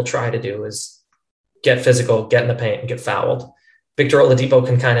suspect will try to do, is get physical, get in the paint, and get fouled. Victor Oladipo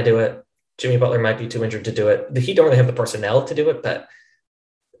can kind of do it. Jimmy Butler might be too injured to do it. The Heat don't really have the personnel to do it, but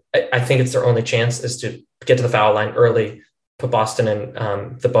I think it's their only chance is to get to the foul line early, put Boston in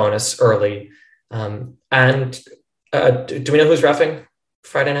the bonus early. Do we know who's reffing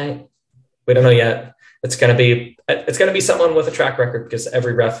Friday night? We don't know yet. It's going to be someone with a track record, because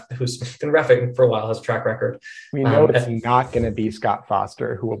every ref who's been reffing for a while has a track record. We know it's not going to be Scott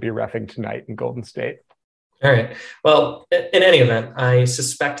Foster, who will be reffing tonight in Golden State. All right. Well, in any event, I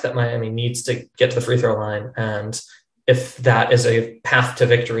suspect that Miami needs to get to the free throw line. And if that is a path to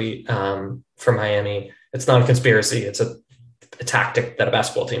victory for Miami, it's not a conspiracy. It's a tactic that a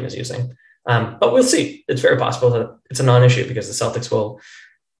basketball team is using. But we'll see. It's very possible that it's a non-issue, because the Celtics will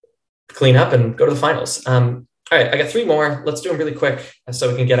clean up and go to the finals. All right, I got 3 more. Let's do them really quick so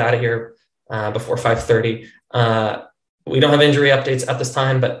we can get out of here before 5:30. We don't have injury updates at this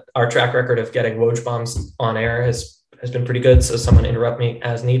time, but our track record of getting Woj bombs on air has been pretty good. So someone interrupt me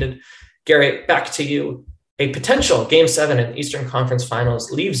as needed. Gary, back to you. A potential Game 7 in Eastern Conference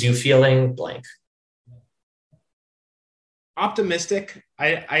Finals leaves you feeling blank. Optimistic.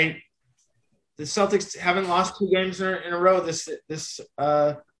 The Celtics haven't lost 2 games in a row this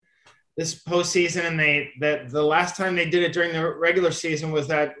postseason, and the last time they did it during the regular season was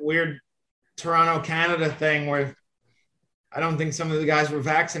that weird Toronto, Canada thing where I don't think some of the guys were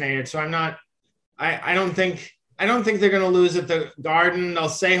vaccinated. So I don't think they're going to lose at the Garden. They'll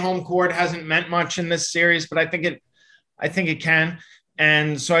say home court hasn't meant much in this series, but I think it can.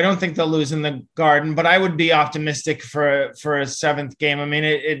 And so I don't think they'll lose in the Garden, but I would be optimistic for a 7th game. I mean,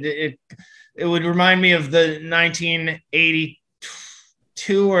 it would remind me of the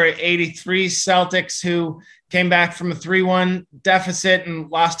 1982 or 83 Celtics who came back from a 3-1 deficit and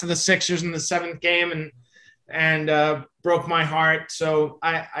lost to the Sixers in the 7th game and broke my heart. So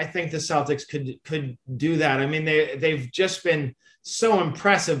I think the Celtics could do that. I mean, they've just been so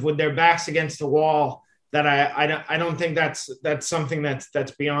impressive with their backs against the wall that I don't think that's something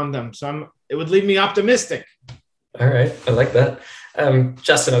that's beyond them. So it would leave me optimistic. All right, I like that.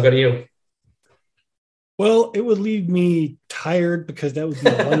 Justin, I'll go to you. Well, it would leave me tired because that would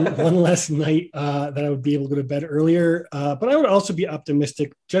be one less night that I would be able to go to bed earlier. But I would also be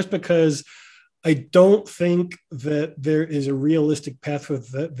optimistic just because I don't think that there is a realistic path for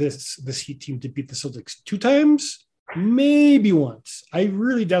this Heat team to beat the Celtics 2 times, maybe once. I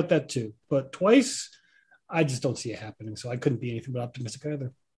really doubt that too. But twice, I just don't see it happening. So I couldn't be anything but optimistic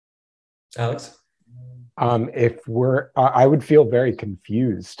either. Alex? I would feel very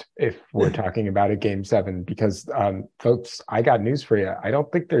confused if we're talking about a Game 7 because, folks, I got news for you. I don't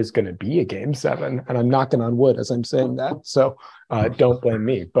think there's going to be a Game 7, and I'm knocking on wood as I'm saying that. So don't blame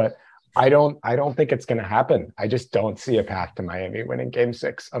me. But I don't think it's going to happen. I just don't see a path to Miami winning Game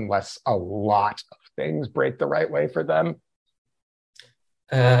 6 unless a lot of things break the right way for them.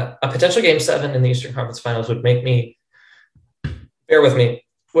 A potential Game 7 in the Eastern Conference Finals would make me, bear with me,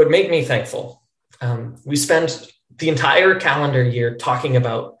 would make me thankful. We spend the entire calendar year talking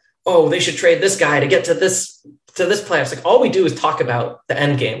about, oh, they should trade this guy to get to this playoffs. Like all we do is talk about the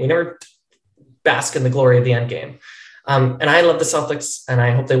end game. We never bask in the glory of the end game. And I love the Celtics and I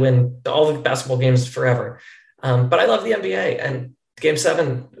hope they win all the basketball games forever. But I love the NBA and Game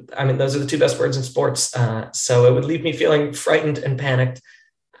 7. I mean, those are the 2 best words in sports. So it would leave me feeling frightened and panicked,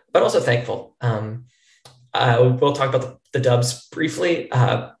 but also thankful. We'll talk about the Dubs briefly.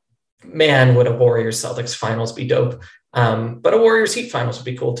 Man, would a Warriors Celtics finals be dope. But a Warriors Heat finals would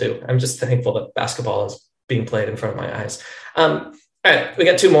be cool too. I'm just thankful that basketball is being played in front of my eyes. All right, we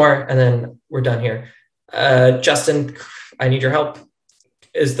got 2 more and then we're done here. Justin, I need your help.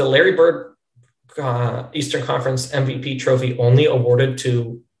 Is the Larry Bird Eastern Conference MVP trophy only awarded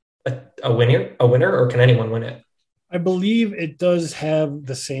to a winner, or can anyone win it? I believe it does have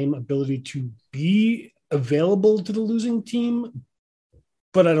the same ability to be available to the losing team,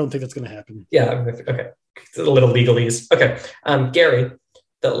 but I don't think that's going to happen. Yeah. Okay. It's a little legalese. Okay. Gary,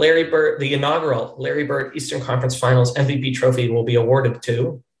 the inaugural Larry Bird Eastern Conference Finals MVP trophy will be awarded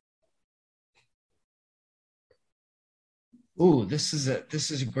to. Ooh, this is a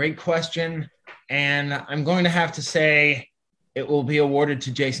great question. And I'm going to have to say it will be awarded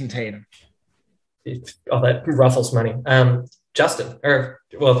to Jason Tatum. Oh, that ruffles money. Justin,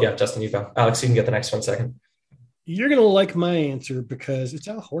 Justin, you go. Alex, you can get the next one second. You're going to like my answer because it's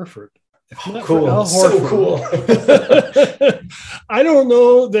Al Horford. Cool. Al Horford, so cool. I don't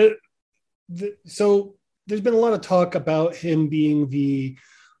know that. So there's been a lot of talk about him being the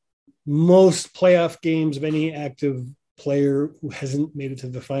most playoff games of any active player who hasn't made it to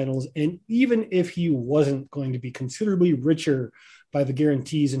the finals. And even if he wasn't going to be considerably richer by the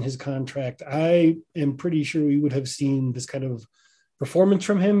guarantees in his contract, I am pretty sure we would have seen this kind of performance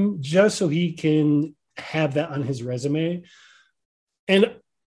from him just so he can have that on his resume. And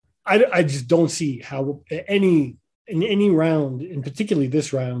I just don't see how in any round, and particularly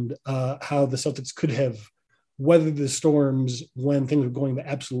this round, how the Celtics could have weathered the storms when things were going the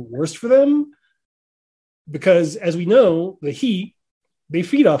absolute worst for them. Because as we know, the Heat, they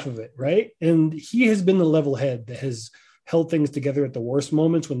feed off of it, right? And he has been the level head that has held things together at the worst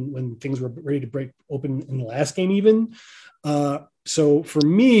moments when things were ready to break open in the last game even. So for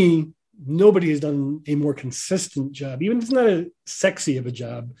me, nobody has done a more consistent job, even if it's not as sexy of a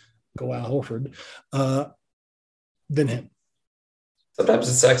job, go Al Horford, than him. Sometimes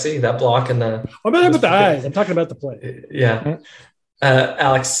it's sexy, that block and the... I'm not about the eyes. I'm talking about the play. Yeah.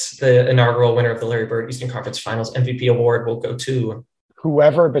 Alex, the inaugural winner of the Larry Bird Eastern Conference Finals MVP award will go to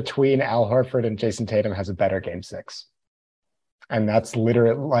whoever between Al Horford and Jason Tatum has a better game 6. And that's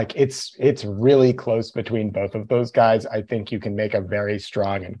literally like, it's really close between both of those guys. I think you can make a very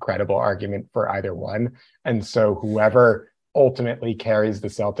strong and credible argument for either one. And so whoever ultimately carries the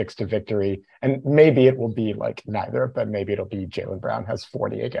Celtics to victory, and maybe it will be like neither of them, maybe it'll be Jaylen Brown has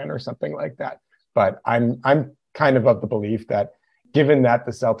 40 again or something like that. But I'm kind of the belief that given that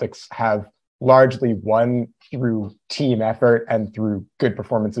the Celtics have largely won through team effort and through good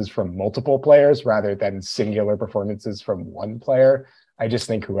performances from multiple players rather than singular performances from one player, I just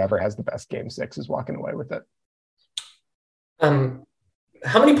think whoever has the best game 6 is walking away with it.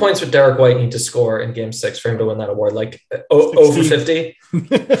 How many points would Derek White need to score in game 6 for him to win that award? Like over 50?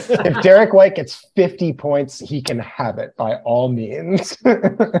 If Derek White gets 50 points, he can have it by all means.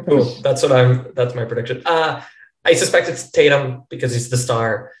 Ooh, that's my prediction. I suspect it's Tatum because he's the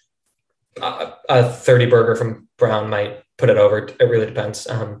star. A 30 burger from Brown might put it over. It really depends.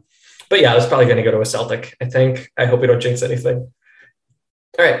 But yeah, it's probably going to go to a Celtic, I think. I hope we don't jinx anything.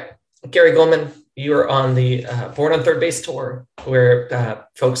 All right. Gary Gulman, you are on the Born on Third Base tour, where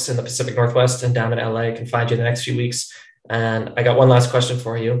folks in the Pacific Northwest and down in LA can find you the next few weeks. And I got one last question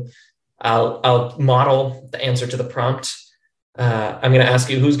for you. I'll model the answer to the prompt. I'm going to ask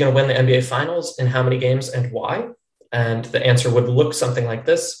you who's going to win the NBA Finals, in how many games, and why. And the answer would look something like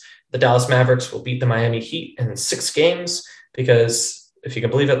this. The Dallas Mavericks will beat the Miami Heat in 6 games because, if you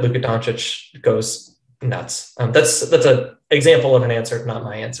can believe it, Luka Doncic goes nuts. That's an example of an answer, not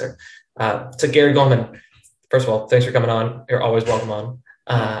my answer. To Gary Gulman, first of all, thanks for coming on. You're always welcome on.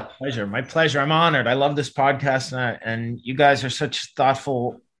 My pleasure. I'm honored. I love this podcast, and you guys are such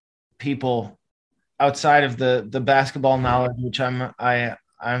thoughtful people outside of the basketball knowledge, which I'm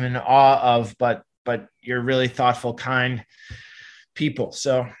in awe of. But you're really thoughtful, kind people.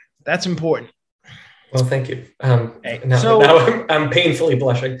 So that's important. Well, thank you. Now I'm painfully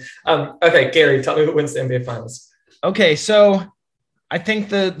blushing. Okay, Gary, tell me who wins the NBA Finals. Okay, so I think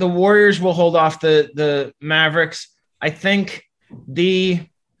the Warriors will hold off the Mavericks. I think who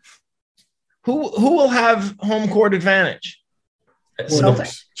will have home court advantage?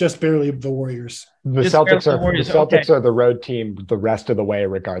 Celtics, just barely the Warriors. The Celtics are the road team the rest of the way,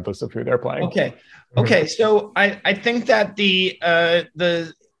 regardless of who they're playing. Okay. So I think that the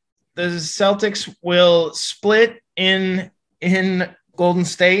Celtics will split in Golden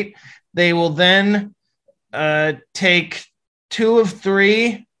State. They will then take 2 of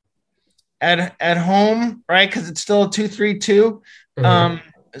 3 at home, right? Because it's still a 2-3-2.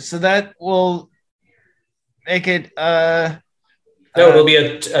 So that will make it. It'll be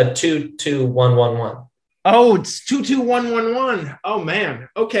a 2-2-1-1-1. Oh, it's 2-2-1-1-1. Oh man.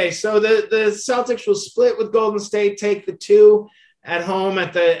 Okay, so the Celtics will split with Golden State, take the 2 at home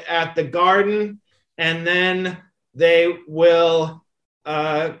at the Garden, and then they will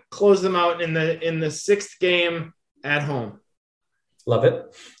close them out in the 6th game at home. Love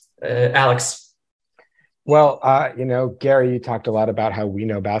it. Alex. Well, Gary, you talked a lot about how we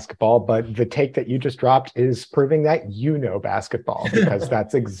know basketball, but the take that you just dropped is proving that you know basketball, because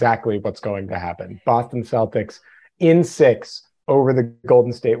that's exactly what's going to happen. Boston Celtics in 6 over the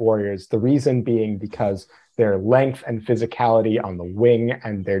Golden State Warriors. The reason being because their length and physicality on the wing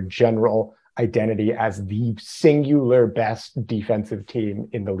and their general identity as the singular best defensive team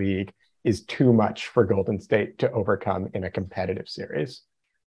in the league is too much for Golden State to overcome in a competitive series.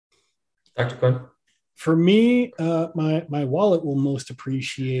 Dr. Quinn? For me, my wallet will most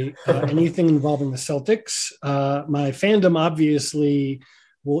appreciate anything involving the Celtics. My fandom obviously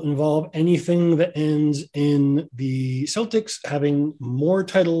will involve anything that ends in the Celtics having more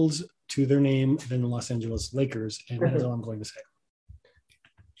titles to their name than the Los Angeles Lakers, and that's all I'm going to say.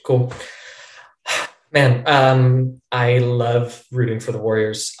 Cool. Man, I love rooting for the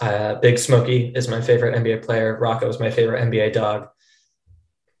Warriors. Big Smokey is my favorite NBA player. Rocco is my favorite NBA dog.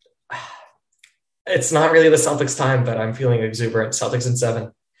 It's not really the Celtics' time, but I'm feeling exuberant. Celtics in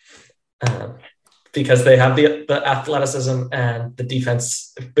 7, because they have the athleticism and the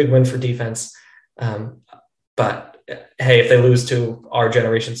defense. Big win for defense. But hey, if they lose to our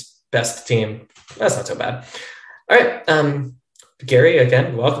generation's best team, that's not so bad. All right, Gary,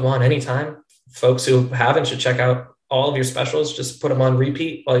 again, welcome on anytime. Folks who haven't should check out all of your specials. Just put them on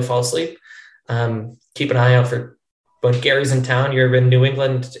repeat while you fall asleep. Keep an eye out for when Gary's in town. You're in New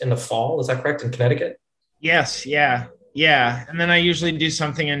England in the fall. Is that correct? In Connecticut? Yes. Yeah. And then I usually do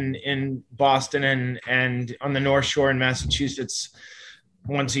something in Boston and on the North Shore in Massachusetts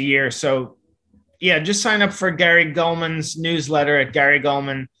once a year. So yeah, just sign up for Gary Gulman's newsletter at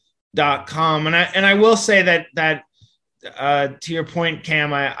garygulman.com. And I will say that to your point,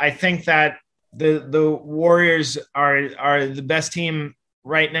 Cam, I think that the Warriors are the best team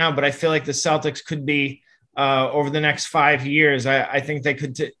right now, but I feel like the Celtics could be over the next 5 years. I think they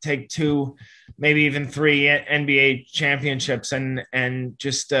could take 2, maybe even 3 NBA championships, and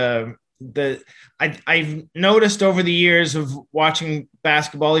just I've noticed over the years of watching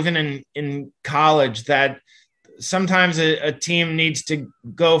basketball, even in college, that sometimes a team needs to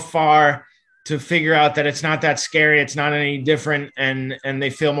go far to figure out that it's not that scary, it's not any different, and they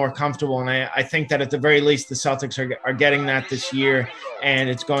feel more comfortable. And I think that at the very least, the Celtics are getting that this year, and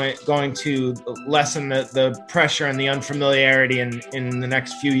it's going to lessen the pressure and the unfamiliarity in the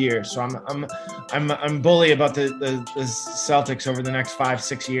next few years. So I'm bully about the Celtics over the next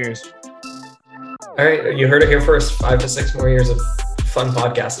 5-6 years. All right, you heard it here first. 5 to 6 more years of fun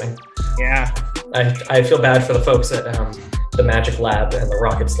podcasting. Yeah. I feel bad for the folks at the Magic Lab and the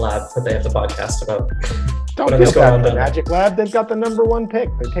Rockets Lab that they have the podcast about. Don't feel bad for the Magic Lab. They've got the #1 pick.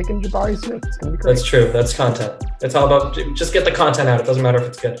 They're taking Jabari Smith. It's going to be great. That's true. That's content. It's all about just get the content out. It doesn't matter if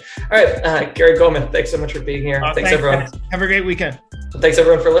it's good. All right, Gary Gulman, thanks so much for being here. Thanks everyone. Have a great weekend. Thanks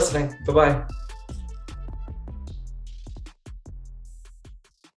everyone for listening. Bye-bye.